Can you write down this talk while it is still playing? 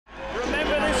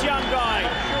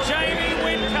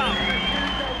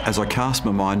As I cast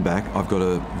my mind back, I've got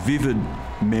a vivid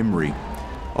memory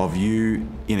of you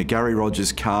in a Gary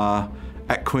Rogers car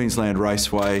at Queensland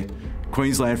Raceway,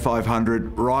 Queensland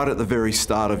 500, right at the very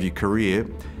start of your career,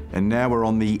 and now we're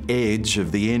on the edge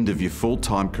of the end of your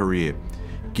full-time career.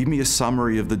 Give me a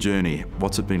summary of the journey.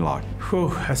 What's it been like?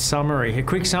 Whew, a summary, a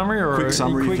quick summary, or quick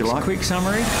summary, if you like. Quick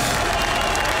summary.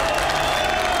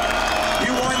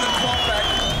 You wind the clock back.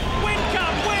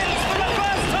 Whincup wins for the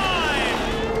first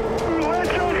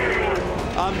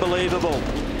time. Unbelievable.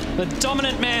 The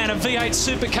dominant man of V8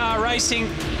 supercar racing.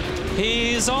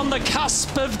 He is on the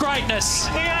cusp of greatness.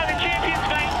 We are the champions,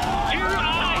 mate. You are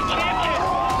champions.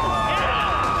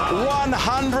 Yeah.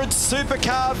 100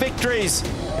 supercar victories.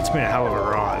 It's been a hell of a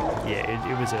ride. Yeah,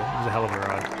 it was a hell of a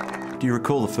ride. Do you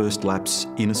recall the first laps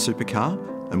in a supercar,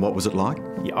 and what was it like?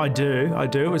 Yeah, I do.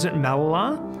 It was at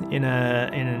Malala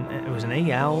it was an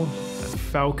EL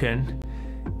Falcon.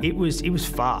 It was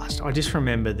fast. I just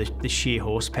remember the sheer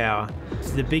horsepower.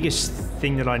 The biggest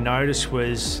thing that I noticed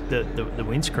was the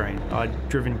windscreen. I'd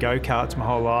driven go-karts my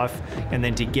whole life, and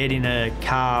then to get in a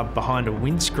car behind a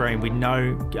windscreen with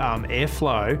no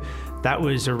airflow, that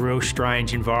was a real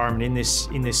strange environment in this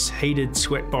heated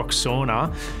sweatbox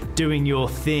sauna. Doing your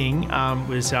thing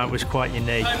was quite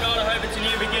unique. I'm not. I hope it's a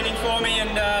new beginning for me,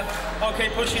 and I'll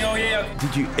keep pushing all year.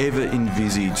 Did you ever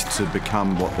envisage to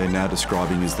become what they're now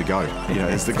describing as the GOAT? You know,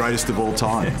 as the greatest of all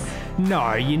time?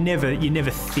 No, you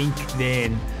never think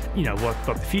then, you know, what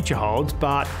the future holds.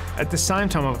 But at the same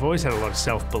time, I've always had a lot of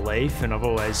self-belief, and I've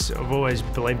always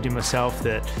believed in myself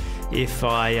that if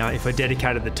I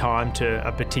dedicated the time to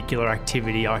a particular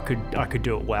activity, I could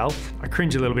do it well. I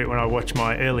cringe a little bit when I watch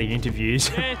my early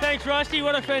interviews. Yeah, thanks, Rusty.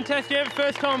 What a fantastic effort.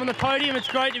 First time on the podium. It's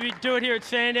great to do it here at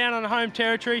Sandown on home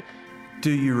territory.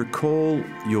 Do you recall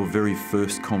your very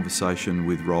first conversation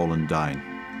with Roland Dane?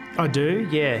 I do,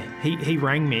 yeah. He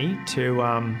rang me to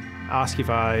ask if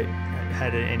I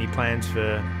had any plans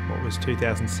for what was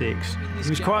 2006. He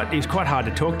was quite hard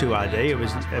to talk to, RD. There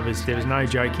was no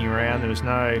joking around. There was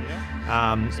no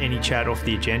any chat off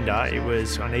the agenda. It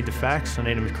was, I need the facts. I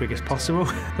need them as quick as possible.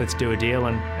 Let's do a deal.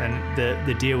 And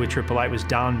the deal with 888 was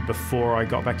done before I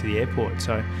got back to the airport.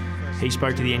 So he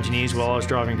spoke to the engineers while I was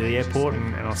driving to the airport,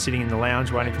 and I was sitting in the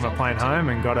lounge waiting for my plane home,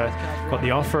 and got the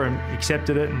offer and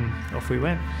accepted it, and off we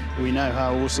went. We know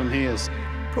how awesome he is.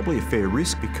 Probably a fair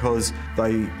risk, because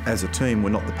they, as a team,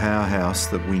 were not the powerhouse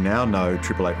that we now know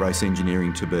 888 Race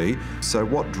Engineering to be. So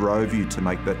what drove you to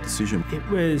make that decision? It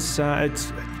was,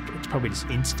 it's probably just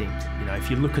instinct. You know, if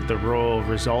you look at the raw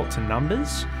results and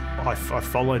numbers, I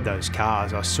followed those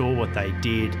cars. I saw what they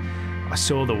did. I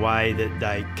saw the way that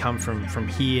they come from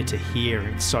here to here,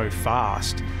 and so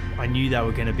fast. I knew they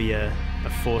were going to be a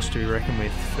force to be reckoned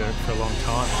with for a long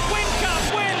time.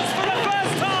 Whincup wins for the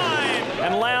first time!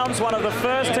 And Lowndes one of the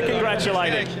first to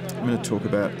congratulate him. I'm going to talk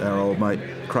about our old mate,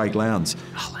 Craig Lowndes.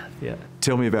 Oh, yeah.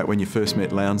 Tell me about when you first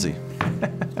met Lowndesy.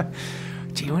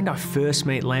 Gee, when did I first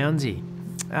meet Lowndesy?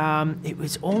 It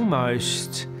was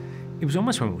almost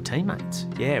when we were teammates.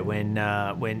 Yeah, when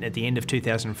at the end of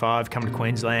 2005, come to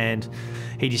Queensland,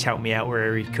 he just helped me out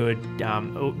wherever he could.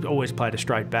 Always played a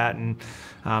straight bat, and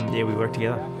yeah, we worked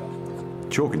together.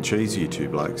 Chalk and cheese, you two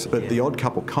blokes, but the odd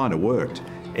couple kind of worked.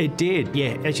 It did,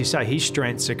 yeah. As you say, his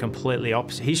strengths are completely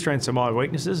opposite. His strengths are my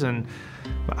weaknesses, and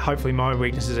hopefully my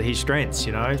weaknesses are his strengths,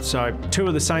 you know. So two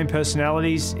of the same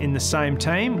personalities in the same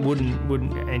team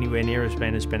wouldn't anywhere near have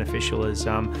been as beneficial as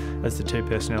the two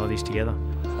personalities together.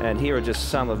 And here are just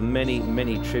some of many,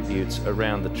 many tributes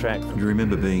around the track. You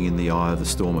remember being in the eye of the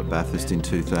storm at Bathurst in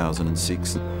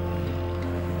 2006?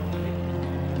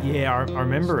 Yeah, I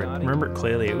remember it. I remember it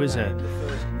clearly. It was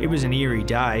an eerie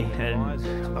day,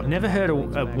 and I've never heard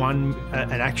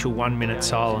an actual 1 minute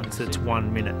silence that's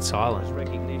 1 minute silent.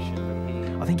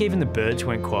 I think even the birds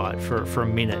went quiet for a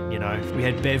minute. You know, we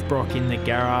had Bev Brock in the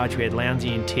garage, we had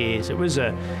Lowndesy in tears. It was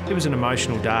an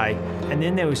emotional day, and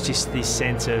then there was just this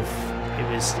sense of it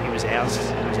was ours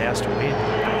to win.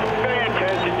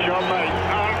 Fantastic job, mate.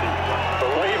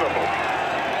 Unbelievable.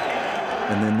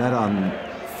 And then that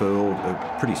unfurled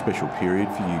a pretty special period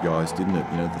for you guys, didn't it?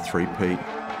 You know, the three-peat.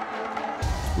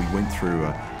 We went through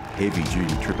a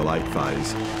heavy-duty 888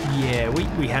 phase. Yeah,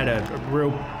 we had a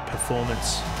real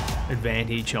performance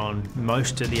advantage on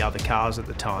most of the other cars at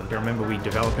the time. I remember we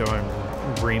developed our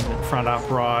own rim, front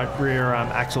upright, rear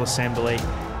axle assembly.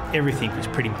 Everything was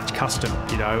pretty much custom,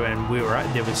 you know, and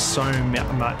there was so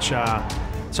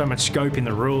much scope in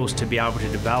the rules to be able to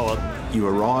develop. You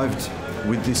arrived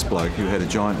with this bloke who had a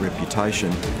giant reputation,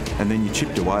 and then you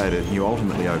chipped away at it and you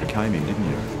ultimately overcame him, didn't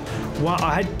you? Well,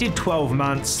 I did 12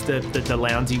 months the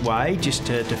Lounsey way just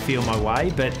to feel my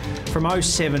way, but from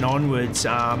 07 onwards,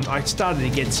 I started to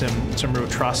get some real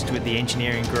trust with the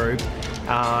engineering group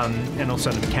and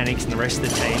also the mechanics and the rest of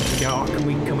the team. To go,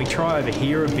 oh, can we try over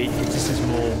here a bit? Because this is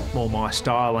more my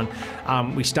style,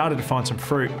 and we started to find some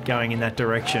fruit going in that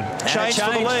direction. Change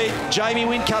for the lead. Jamie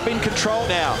Whincup in control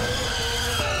now.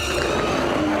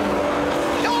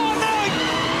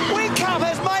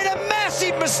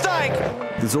 Mistake.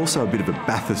 There's also a bit of a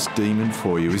Bathurst demon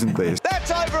for you, isn't there?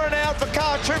 That's over and out for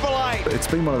car 888. It's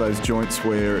been one of those joints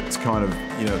where it's kind of,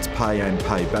 you know, it's pay and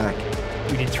pay back.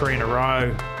 We did 3 in a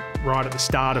row right at the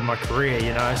start of my career,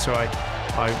 you know, so I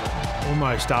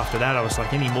almost after that I was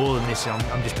like, any more than this,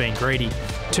 I'm just being greedy.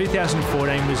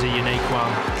 2014 was a unique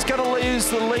one. He's going to lose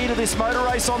the lead of this motor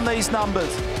race on these numbers.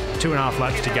 2.5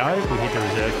 laps to go, we hit the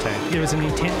reserve tank. There was an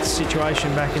intense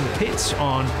situation back in the pits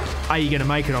on, are you going to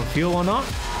make it on fuel or not?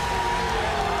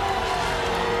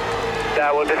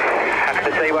 We'll just have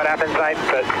to see what happens, mate,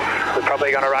 but we're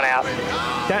probably going to run out.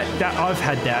 I've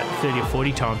had that 30 or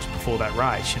 40 times before that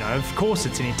race, you know. Of course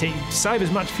it's an intense, save as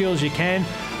much fuel as you can.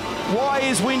 Why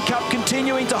is Whincup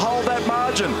continuing to hold that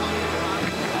margin?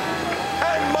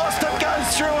 And Mostert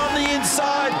goes through on the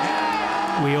inside.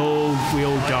 We all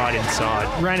died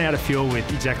inside. Ran out of fuel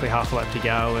with exactly half a lap to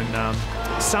go,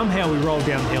 and somehow we rolled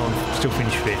down the hill and still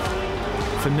finished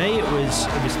 5th. For me, it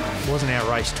wasn't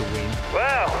our race to win.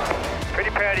 Wow,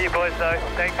 pretty proud of you boys though.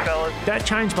 Thanks, fellas. That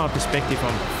changed my perspective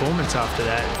on performance after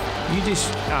that. You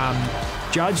just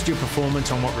judged your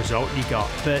performance on what result you got,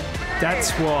 but that's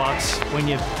what, when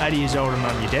you're 80 years old and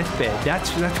on your deathbed,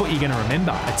 that's what you're going to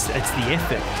remember. It's the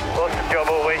effort. Awesome job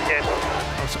all weekend.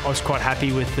 I was quite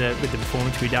happy with the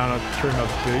performance we done. I threw my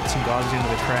boots and gloves into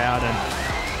the crowd, and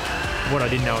what I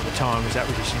didn't know at the time was that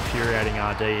was just infuriating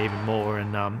RD even more,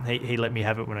 and he let me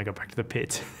have it when I got back to the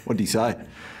pits. What did he say?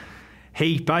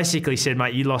 He basically said,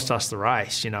 mate, you lost us the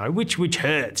race, you know, which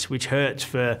hurts for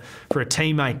a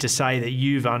teammate to say that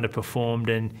you've underperformed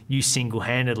and you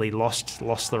single-handedly lost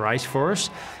the race for us.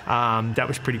 That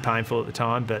was pretty painful at the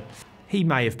time, but he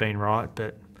may have been right,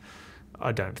 but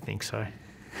I don't think so.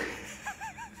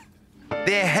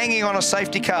 They're hanging on a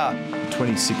safety car.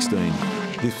 2016.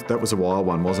 That was a wild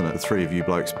one, wasn't it? The 3 of you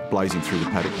blokes blazing through the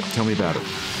paddock. Tell me about it.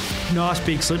 Nice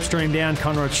big slipstream down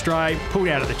Conrod Straight, pulled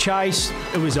out at the chase.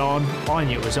 It was on. I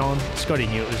knew it was on. Scotty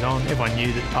knew it was on. Everyone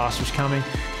knew that the pass was coming.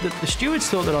 The stewards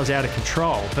thought that I was out of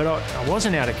control, but I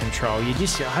wasn't out of control. I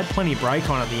had plenty of brake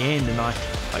on at the end, and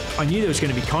I knew there was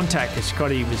going to be contact because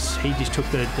he just took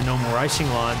the normal racing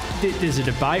line. There's a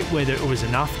debate whether it was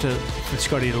enough for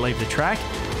Scotty to leave the track.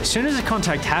 As soon as the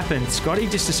contact happened, Scotty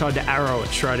just decided to arrow it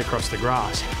straight across the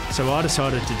grass. So I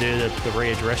decided to do the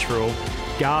re-edge rest rule.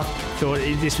 Garth thought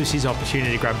this was his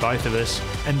opportunity to grab both of us,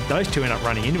 and those two ended up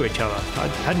running into each other.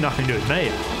 It had nothing to do with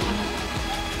me.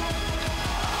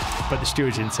 But the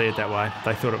stewards didn't see it that way.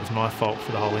 They thought it was my fault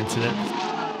for the whole incident.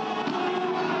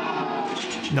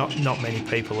 Not many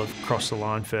people have crossed the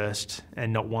line first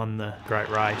and not won the great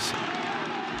race.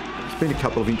 There's been a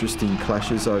couple of interesting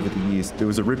clashes over the years. There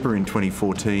was a ripper in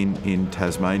 2014 in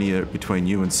Tasmania between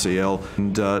you and CL,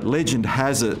 and legend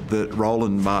has it that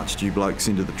Roland marched you blokes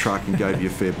into the truck and gave you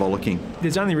a fair bollocking.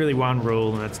 There's only really one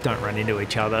rule, and that's don't run into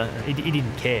each other. He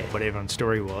didn't care what everyone's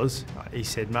story was. He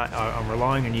said, mate, I'm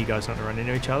relying on you guys not to run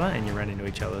into each other, and you ran into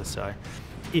each other. So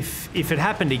if it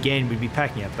happened again, we'd be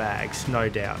packing our bags, no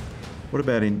doubt. What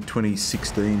about in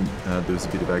 2016? There was a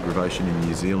bit of aggravation in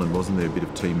New Zealand, wasn't there? A bit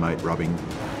of teammate rubbing.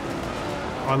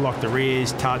 I locked the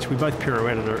rears, touched, we both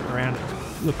pirouetted around.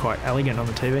 It looked quite elegant on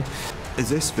the TV.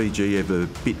 Has SVG ever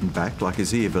bitten back? Like, has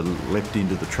he ever leapt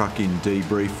into the truck in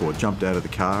debrief or jumped out of the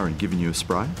car and given you a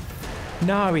spray?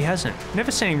 No, he hasn't.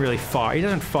 Never seen him really fire. He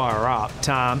doesn't fire up.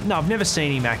 No, I've never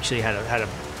seen him actually had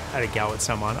a go at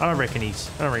someone. I don't reckon he's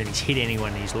hit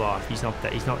anyone in his life. He's not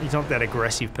that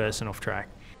aggressive person off track.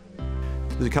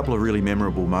 There's a couple of really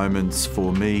memorable moments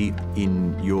for me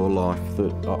in your life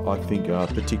that I think are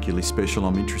particularly special.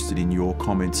 I'm interested in your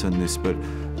comments on this, but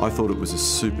I thought it was a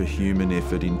superhuman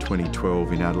effort in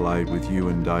 2012 in Adelaide with you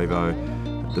and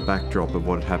Davo, the backdrop of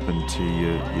what happened to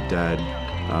your dad.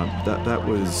 That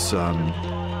was,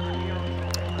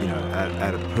 you know,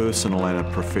 at a personal and a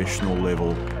professional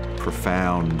level,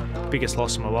 profound. Biggest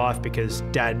loss of my life because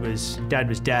dad was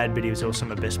dad, but he was also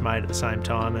my best mate at the same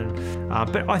time. And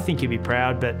but I think he'd be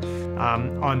proud. But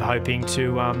I'm hoping to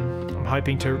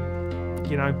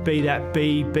you know, be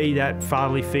that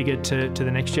fatherly figure to the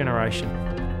next generation.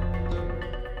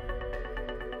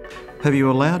 Have you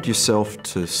allowed yourself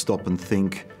to stop and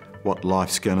think what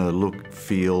life's going to look,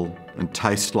 feel, and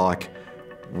taste like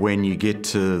when you get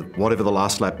to whatever the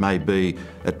last lap may be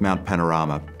at Mount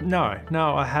Panorama? No,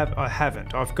 I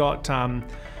haven't. I've got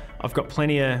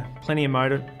plenty of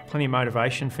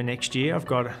motivation for next year.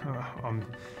 I'm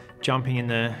jumping in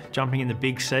the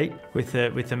big seat with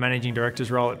the managing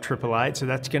director's role at 888, so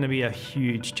that's going to be a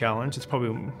huge challenge. It's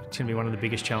going to be one of the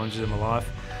biggest challenges of my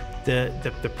life.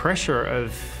 The pressure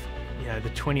of the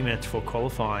 20 minutes before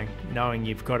qualifying, knowing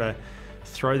you've got to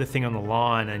throw the thing on the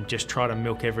line and just try to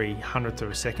milk every hundredth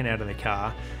of a second out of the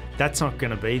car, that's not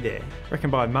going to be there. I reckon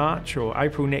by March or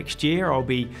April next year, I'll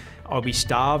be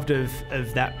starved of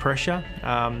that pressure.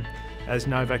 As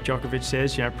Novak Djokovic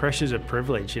says, pressure's a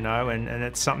privilege, and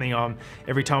it's something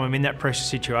every time I'm in that pressure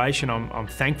situation, I'm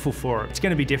thankful for it. It's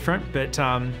going to be different, but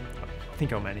I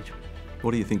think I'll manage.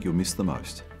 What do you think you'll miss the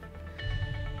most?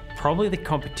 Probably the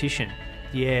competition.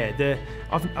 Yeah,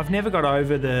 I've never got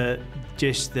over the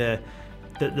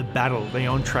battle, the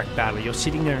on-track battle. You're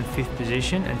sitting there in 5th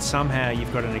position and somehow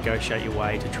you've got to negotiate your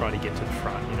way to try to get to the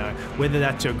front, Whether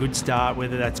that's a good start,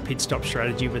 whether that's pit stop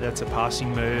strategy, whether that's a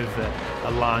passing move,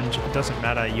 a lunge, it doesn't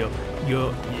matter.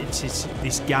 It's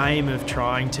this game of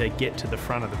trying to get to the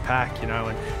front of the pack, and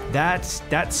that's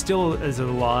still as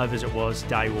alive as it was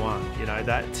day one,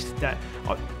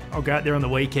 I'll go out there on the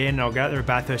weekend, I'll go out there at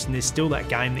Bathurst, and there's still that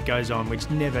game that goes on, which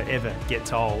never ever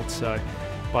gets old. So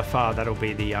by far, that'll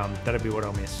be what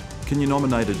I'll miss. Can you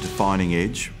nominate a defining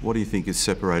edge? What do you think has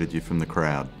separated you from the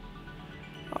crowd?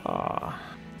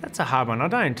 That's a hard one. I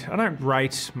don't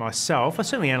rate myself. I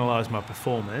certainly analyse my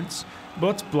performance.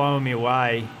 What's blowing me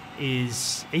away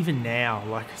is even now,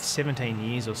 like 17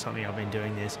 years or something I've been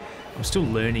doing this, I'm still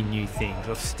learning new things.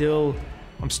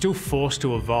 I'm still forced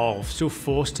to evolve, still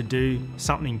forced to do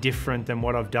something different than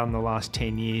what I've done the last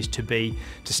 10 years to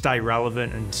stay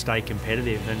relevant and stay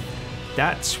competitive. And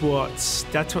that's what's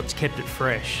kept it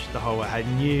fresh the whole way. I had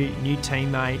new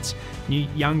teammates, new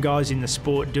young guys in the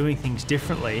sport doing things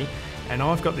differently, and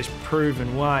I've got this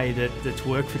proven way that's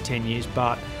worked for 10 years,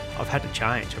 but I've had to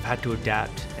change. I've had to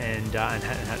adapt and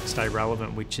had to stay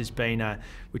relevant, which has been a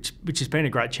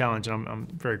great challenge, and I'm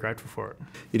very grateful for it.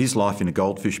 It is life in a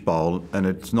goldfish bowl, and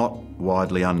it's not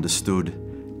widely understood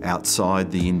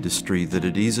outside the industry that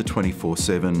it is a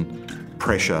 24/7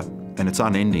 pressure, and it's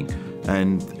unending.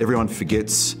 And everyone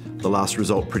forgets the last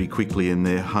result pretty quickly, and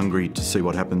they're hungry to see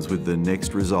what happens with the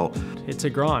next result. It's a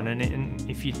grind, and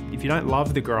if you don't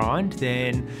love the grind,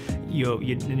 then you're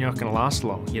not going to last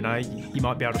long. You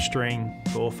might be able to string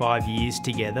 4 or 5 years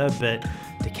together, but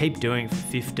to keep doing it for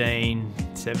 15,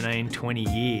 17, 20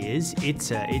 years,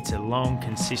 it's a long,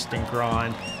 consistent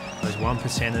grind. Those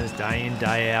 1%ers, day in,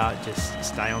 day out, just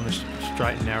stay on the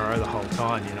straight and narrow the whole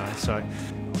time. So.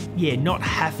 Yeah, not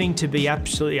having to be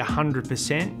absolutely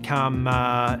 100% come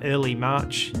early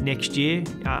March next year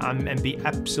and be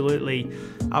absolutely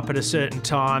up at a certain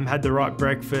time, had the right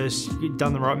breakfast,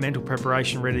 done the right mental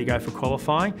preparation, ready to go for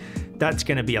qualifying. That's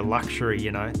going to be a luxury,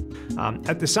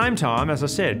 At the same time, as I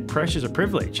said, pressure's a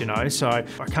privilege, so I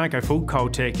can't go full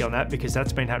cold turkey on that because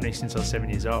that's been happening since I was 7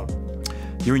 years old.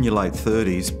 You're in your late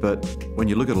 30s, but when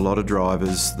you look at a lot of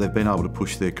drivers, they've been able to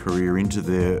push their career into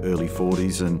their early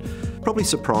 40s, and probably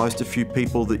surprised a few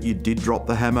people that you did drop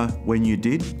the hammer when you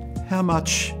did. How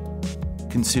much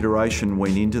consideration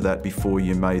went into that before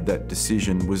you made that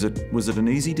decision? Was it an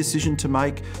easy decision to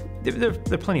make? There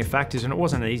are plenty of factors, and it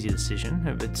wasn't an easy decision.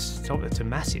 It's a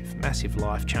massive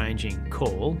life-changing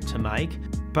call to make.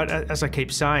 But as I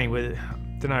keep saying,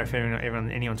 I don't know if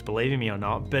anyone's believing me or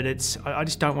not, but I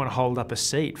just don't want to hold up a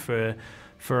seat for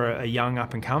a young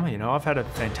up-and-comer. I've had a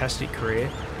fantastic career.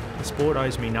 The sport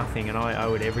owes me nothing, and I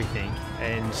owe it everything.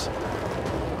 And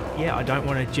yeah, I don't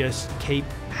want to just keep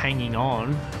hanging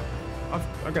on.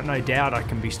 I've got no doubt I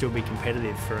can still be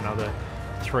competitive for another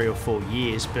 3 or 4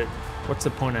 years, but what's the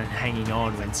point of hanging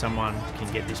on when someone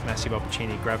can get this massive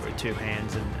opportunity, grab it with 2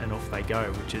 hands and off they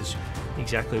go, which is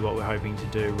exactly what we're hoping to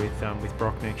do with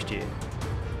Brock next year.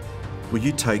 Will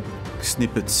you take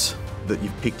snippets that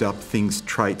you've picked up, things,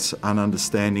 traits, an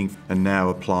understanding, and now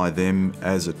apply them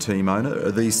as a team owner?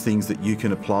 Are these things that you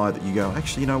can apply that you go,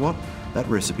 actually, you know what? That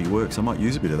recipe works. I might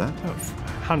use a bit of that.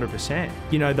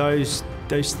 100%.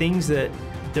 Those things that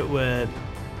were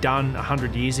done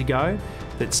 100 years ago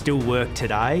that still work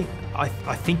today, I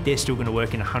think they're still going to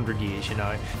work in 100 years.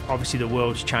 Obviously the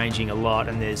world's changing a lot,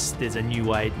 and there's a new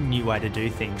way to do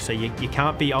things. So you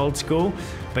can't be old school,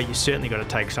 but you certainly got to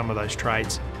take some of those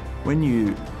traits. When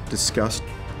you discussed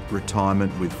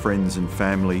retirement with friends and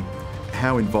family,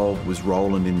 how involved was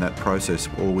Roland in that process,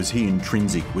 or was he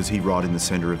intrinsic? Was he right in the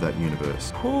centre of that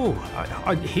universe?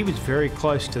 He was very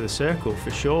close to the circle for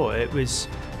sure.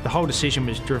 The whole decision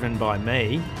was driven by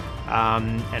me.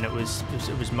 and it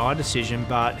was my decision,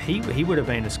 but he would have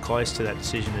been as close to that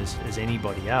decision as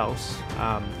anybody else.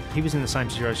 He was in the same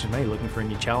situation as me, looking for a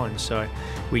new challenge. So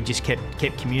we just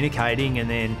kept communicating, and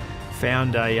then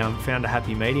found a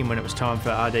happy medium when it was time for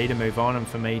RD to move on and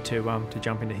for me to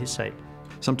jump into his seat.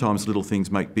 Sometimes little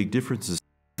things make big differences.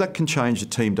 That can change the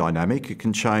team dynamic. It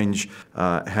can change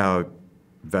how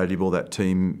valuable that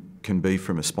team can be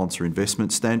from a sponsor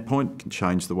investment standpoint. It can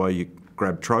change the way you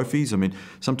grab trophies. I mean,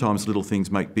 sometimes little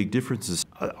things make big differences.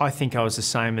 I think I was the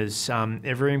same as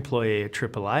every employee at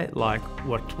Triple Eight. Like,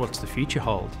 what's the future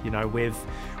hold? You know,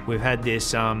 we've had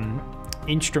this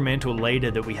instrumental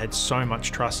leader that we had so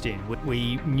much trust in.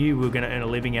 We knew we were going to earn a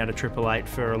living out of Triple Eight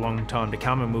for a long time to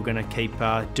come, and we we're going to keep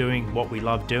doing what we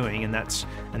love doing, and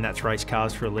that's race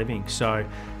cars for a living. So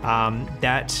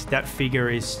that figure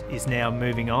is now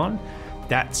moving on.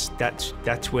 That's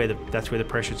where the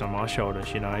pressure's on my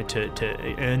shoulders, you know,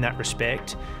 to earn that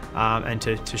respect, and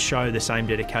to show the same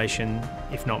dedication,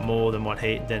 if not more than what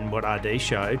RD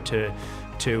showed, to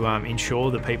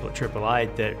ensure the people at Triple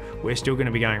Eight that we're still going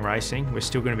to be going racing, we're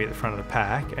still going to be at the front of the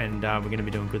pack, and we're going to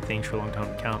be doing good things for a long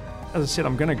time to come. As I said,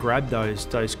 I'm going to grab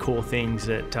those core things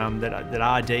that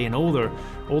RD and all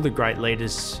the great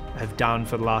leaders have done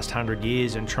for the last 100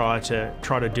 years, and try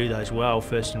to do those well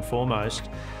first and foremost.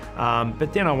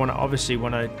 But then I obviously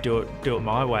want to do it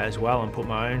my way as well, and put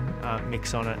my own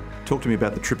mix on it. Talk to me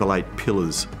about the Triple Eight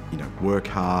pillars. You know, work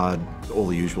hard, all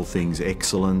the usual things,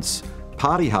 excellence.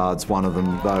 Party hard's one of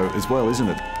them though as well, isn't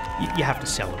it? You have to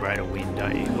celebrate a win,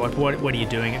 don't you? Like, what are you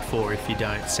doing it for if you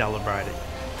don't celebrate it?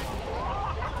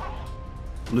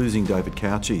 Losing David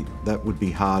Cauchi, that would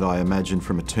be hard, I imagine,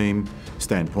 from a team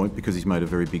standpoint, because he's made a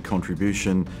very big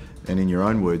contribution, and in your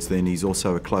own words then, he's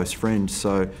also a close friend.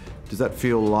 So does that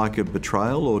feel like a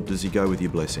betrayal, or does he go with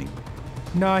your blessing?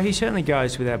 No, he certainly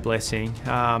goes with our blessing.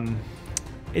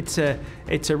 It's a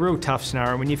real tough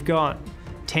scenario when you've got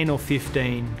 10 or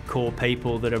 15 core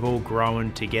people that have all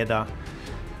grown together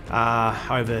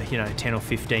over 10 or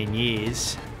 15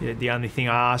 years. The only thing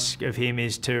I ask of him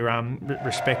is to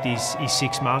respect his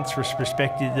 6 months,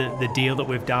 respect the deal that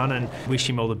we've done, and wish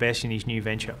him all the best in his new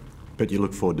venture. But you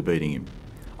look forward to beating him?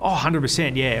 Oh,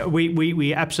 100%, yeah.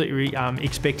 We absolutely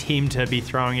expect him to be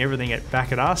throwing everything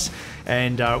back at us,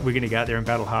 and we're going to go out there and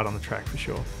battle hard on the track for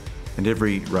sure. And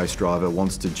every race driver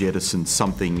wants to jettison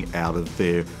something out of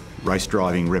their race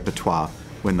driving repertoire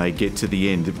when they get to the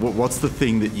end. What's the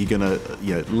thing that you're going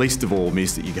to least of all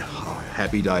miss, that you go, oh,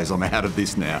 happy days, I'm out of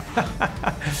this now?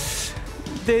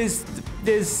 There's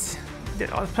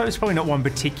probably not one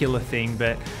particular thing,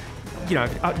 but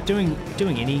doing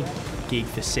any gig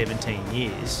for 17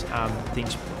 years,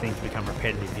 things become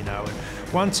repetitive, and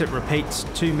once it repeats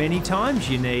too many times,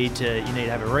 you need to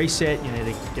have a reset, you need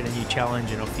to get a new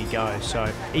challenge, and off you go.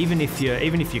 So even if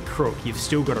you're crook, you've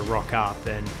still got to rock up,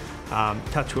 and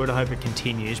touch wood, I hope it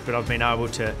continues, but I've been able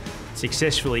to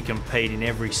successfully compete in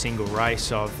every single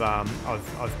race I've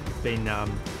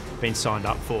been signed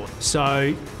up for.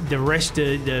 So the rest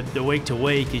of the week to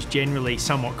week is generally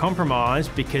somewhat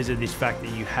compromised because of this fact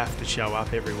that you have to show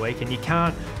up every week, and you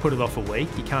can't put it off a week,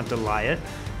 you can't delay it.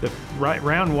 The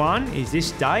round one is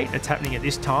this date, it's happening at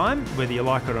this time, whether you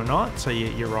like it or not, so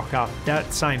you rock up.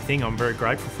 That same thing I'm very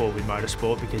grateful for with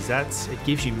motorsport, because it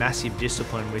gives you massive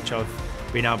discipline, which I've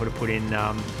been able to put in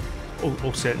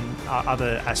all certain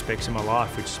other aspects of my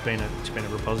life, which has been a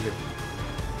real positive.